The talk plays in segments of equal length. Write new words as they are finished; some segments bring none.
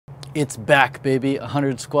It's back, baby.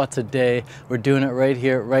 100 squats a day. We're doing it right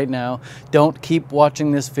here, right now. Don't keep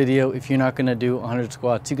watching this video if you're not gonna do 100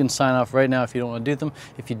 squats. You can sign off right now if you don't wanna do them.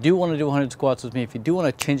 If you do wanna do 100 squats with me, if you do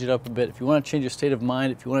wanna change it up a bit, if you wanna change your state of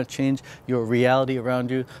mind, if you wanna change your reality around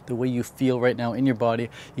you, the way you feel right now in your body,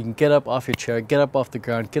 you can get up off your chair, get up off the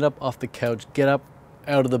ground, get up off the couch, get up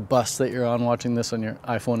out of the bus that you're on watching this on your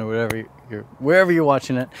iPhone or wherever you're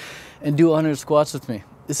watching it, and do 100 squats with me.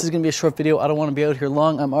 This is gonna be a short video. I don't wanna be out here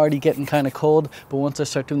long. I'm already getting kind of cold, but once I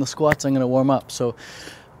start doing the squats, I'm gonna warm up. So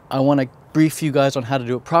I wanna brief you guys on how to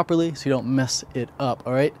do it properly so you don't mess it up,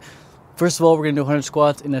 all right? First of all, we're gonna do 100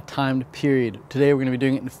 squats in a timed period. Today, we're gonna be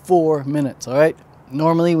doing it in 4 minutes, all right?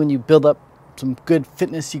 Normally, when you build up some good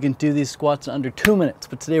fitness, you can do these squats in under 2 minutes,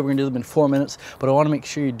 but today we're gonna do them in 4 minutes, but I wanna make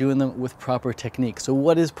sure you're doing them with proper technique. So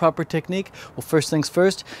what is proper technique? Well, first things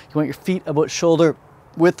first, you want your feet about shoulder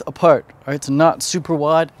width apart, all right? So not super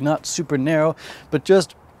wide, not super narrow, but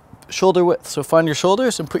just shoulder width. So find your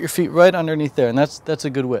shoulders and put your feet right underneath there, and that's a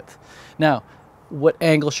good width. Now, what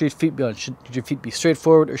angle should your feet be on? Should your feet be straight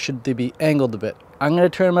forward or should they be angled a bit? I'm gonna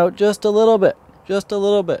turn them out just a little bit,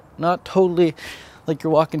 not totally like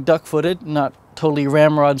you're walking duck-footed, not totally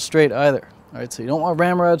ramrod straight either. All right, so you don't want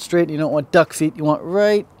ramrod straight, you don't want duck feet, you want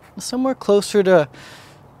right somewhere closer to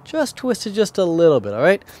just twisted just a little bit, all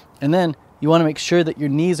right? And then you want to make sure that your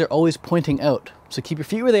knees are always pointing out. So keep your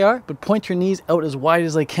feet where they are, but point your knees out as wide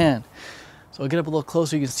as they can. So I'll get up a little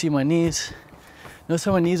closer, you can see my knees. Notice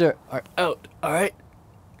how my knees are out, all right?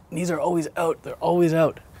 Knees are always out, they're always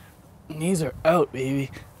out. Knees are out, baby.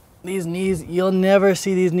 These knees, you'll never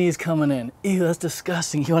see these knees coming in. Ew, that's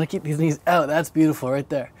disgusting. You want to keep these knees out. That's beautiful right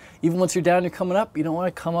there. Even once you're down, you're coming up, you don't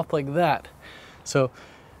want to come up like that. So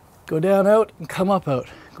go down, out, and come up, out.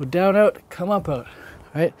 Go down, out, come up, out.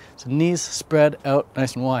 Right? So knees spread out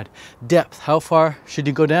nice and wide. Depth, how far should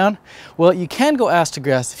you go down? Well, you can go ass to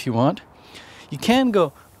grass if you want. You can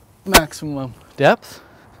go maximum depth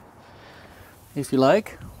if you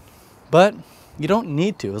like, but you don't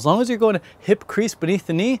need to. As long as you're going to hip crease beneath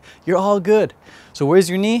the knee, you're all good. So where's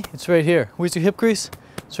your knee? It's right here. Where's your hip crease?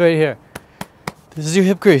 It's right here. This is your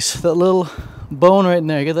hip crease, that little bone right in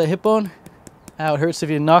there. You get that hip bone? Ow, it hurts if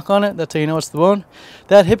you knock on it. That's how you know it's the bone.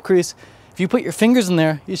 That hip crease, if you put your fingers in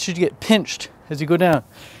there, you should get pinched as you go down.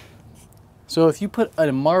 So if you put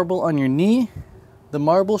a marble on your knee, the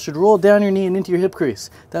marble should roll down your knee and into your hip crease.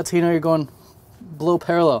 That's how you know you're going below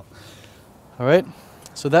parallel. All right?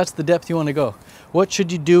 So that's the depth you want to go. What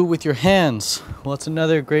should you do with your hands? Well, that's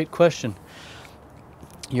another great question.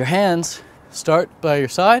 Your hands start by your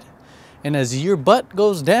side, and as your butt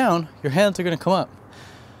goes down, your hands are going to come up.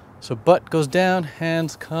 So butt goes down,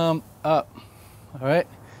 hands come up. All right?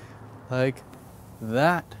 Like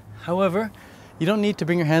that. However, you don't need to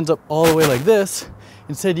bring your hands up all the way like this.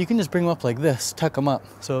 Instead, you can just bring them up like this, tuck them up.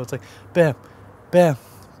 So it's like bam, bam,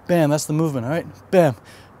 bam. That's the movement, all right? Bam.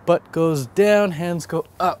 Butt goes down, hands go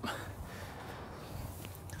up.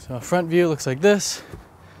 So front view looks like this.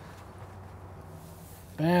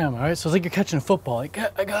 Bam, all right? So it's like you're catching a football. Like,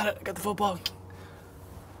 I got it, I got the football.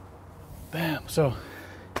 Bam. So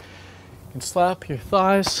you can slap your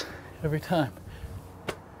thighs every time.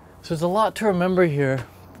 So there's a lot to remember here.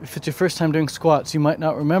 If it's your first time doing squats, you might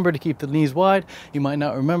not remember to keep the knees wide. You might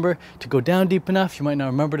not remember to go down deep enough. You might not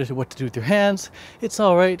remember what to do with your hands. It's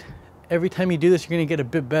all right. Every time you do this, you're gonna get a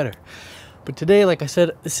bit better. But today, like I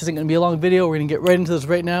said, this isn't gonna be a long video. We're gonna get right into this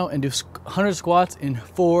right now and do 100 squats in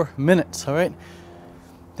 4 minutes, all right?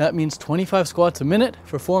 That means 25 squats a minute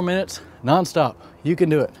for 4 minutes, nonstop. You can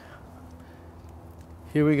do it.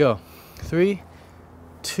 Here we go. 3,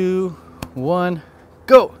 2, 1,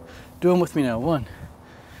 go. Do them with me now. 1,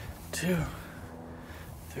 2,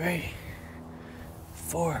 3,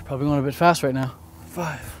 4. Probably going a bit fast right now.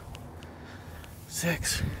 5,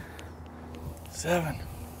 6, 7,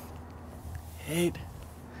 8,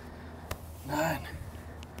 9,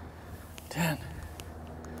 10,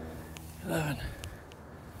 11,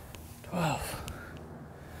 12,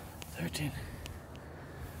 13,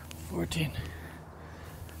 14,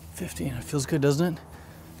 15. It feels good, doesn't it?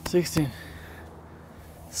 16,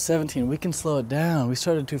 17. We can slow it down. We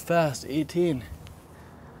started too fast. 18,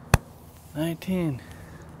 19,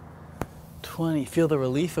 20. Feel the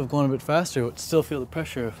relief of going a bit faster, but still feel the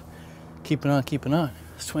pressure of keeping on, keeping on.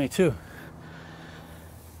 That's 22.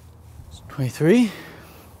 That's 23.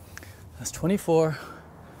 That's 24.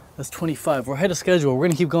 That's 25. We're ahead of schedule. We're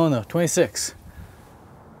going to keep going though. 26.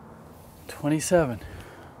 27.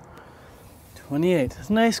 28. It's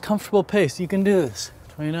a nice, comfortable pace. You can do this.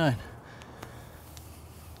 29.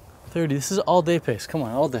 30. This is all day pace. Come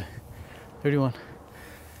on, all day. 31.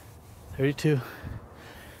 32.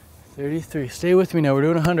 33. Stay with me now. We're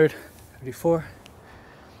doing 100. 34.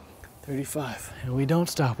 35. And we don't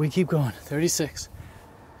stop. We keep going. 36.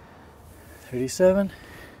 37.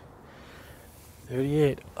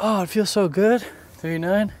 38. Oh, it feels so good.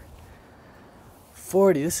 39.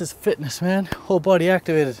 40. This is fitness, man. Whole body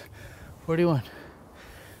activated. 41.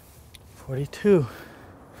 42.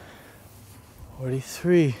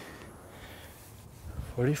 43.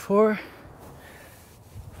 44.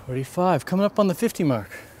 45. Coming up on the 50 mark.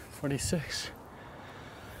 46.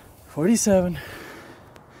 47.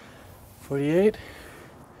 48.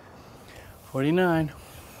 49.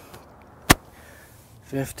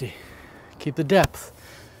 50. Keep the depth.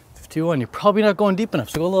 51. You're probably not going deep enough,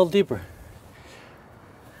 so go a little deeper.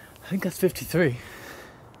 I think that's 53.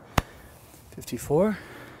 54.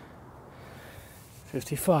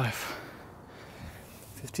 55.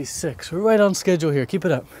 56. We're right on schedule here. Keep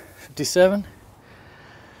it up. 57.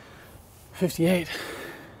 58.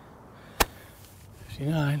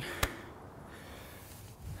 59.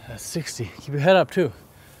 That's 60. Keep your head up too.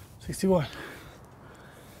 61.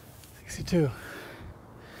 62.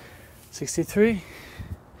 63.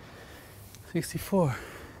 64.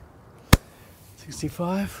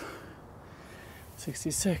 65.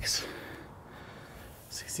 66.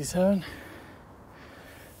 67.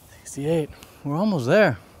 68. We're almost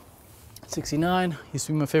there. 69 used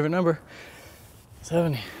to be my favorite number.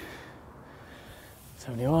 70.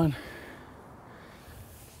 71.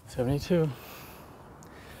 72.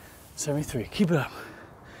 73. Keep it up.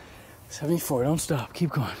 74. Don't stop.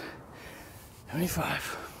 Keep going.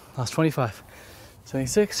 75. Last 25.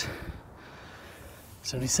 76.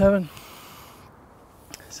 77.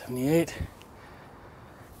 78.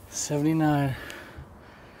 79.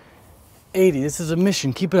 80. This is a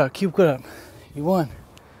mission. Keep it up. Keep it up. 81.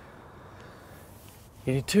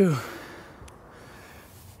 82.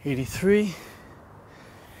 83.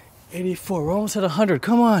 84. We're almost at 100.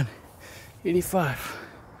 Come on. 85.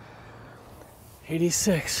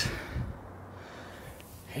 86.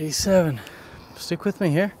 87. Stick with me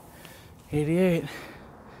here. 88.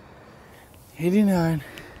 89.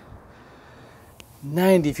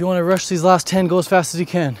 90. If you want to rush these last 10, go as fast as you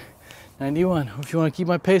can. 91. If you want to keep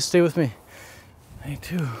my pace, stay with me.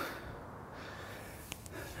 92.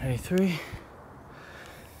 93.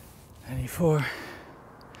 94.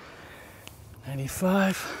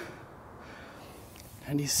 95.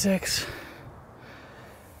 96.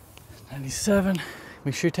 97.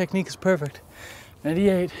 Make sure your technique is perfect.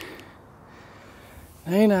 98.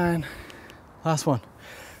 99. Last one.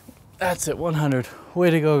 That's it, 100. Way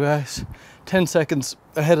to go, guys. 10 seconds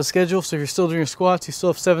ahead of schedule, so if you're still doing your squats, you still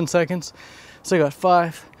have 7 seconds. So I got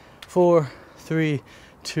 5, 4, 3,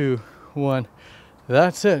 2, 1.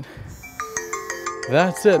 That's it.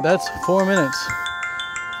 That's it. That's 4 minutes.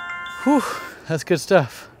 Whew, that's good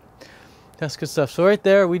stuff. That's good stuff. So right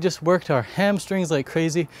there, we just worked our hamstrings like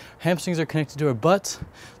crazy. Hamstrings are connected to our butts.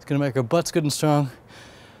 It's gonna make our butts good and strong.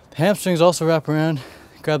 The hamstrings also wrap around,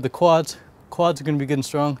 grab the quads. Quads are gonna be good and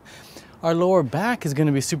strong. Our lower back is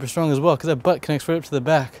gonna be super strong as well because that butt connects right up to the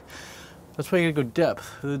back. That's why you gotta go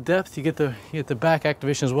depth. The depth, you get the back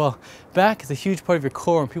activation as well. Back is a huge part of your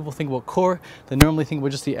core. When people think about core, they normally think about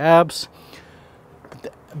just the abs. But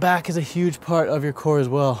the back is a huge part of your core as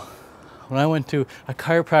well. When I went to a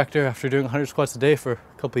chiropractor after doing 100 squats a day for a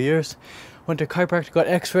couple of years, went to a chiropractor, got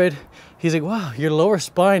x-rayed. He's like, wow, your lower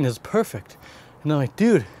spine is perfect. And I'm like,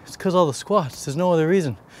 dude, it's because all the squats. There's no other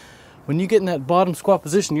reason. When you get in that bottom squat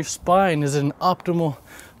position, your spine is in an optimal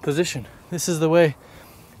position. This is the way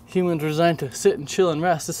humans are designed to sit and chill and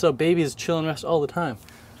rest. This is how babies chill and rest all the time.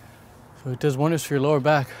 So it does wonders for your lower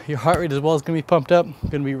back. Your heart rate as well is going to be pumped up. You're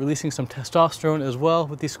going to be releasing some testosterone as well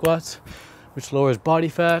with these squats, which lowers body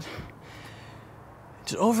fat.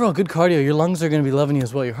 Just overall good cardio. Your lungs are going to be loving you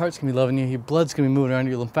as well. Your heart's going to be loving you. Your blood's going to be moving around.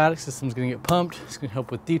 Your lymphatic system's going to get pumped. It's going to help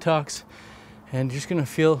with detox. And you're just going to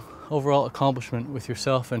feel overall accomplishment with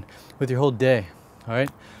yourself and with your whole day. All right?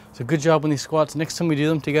 So good job on these squats. Next time we do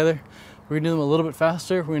them together, we're going to do them a little bit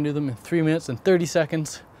faster. We're going to do them in 3 minutes and 30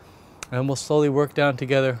 seconds. And we'll slowly work down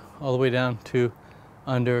together all the way down to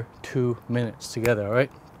under 2 minutes together. All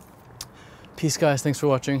right? Peace, guys. Thanks for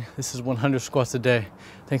watching. This is 100 squats a day.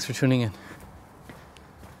 Thanks for tuning in.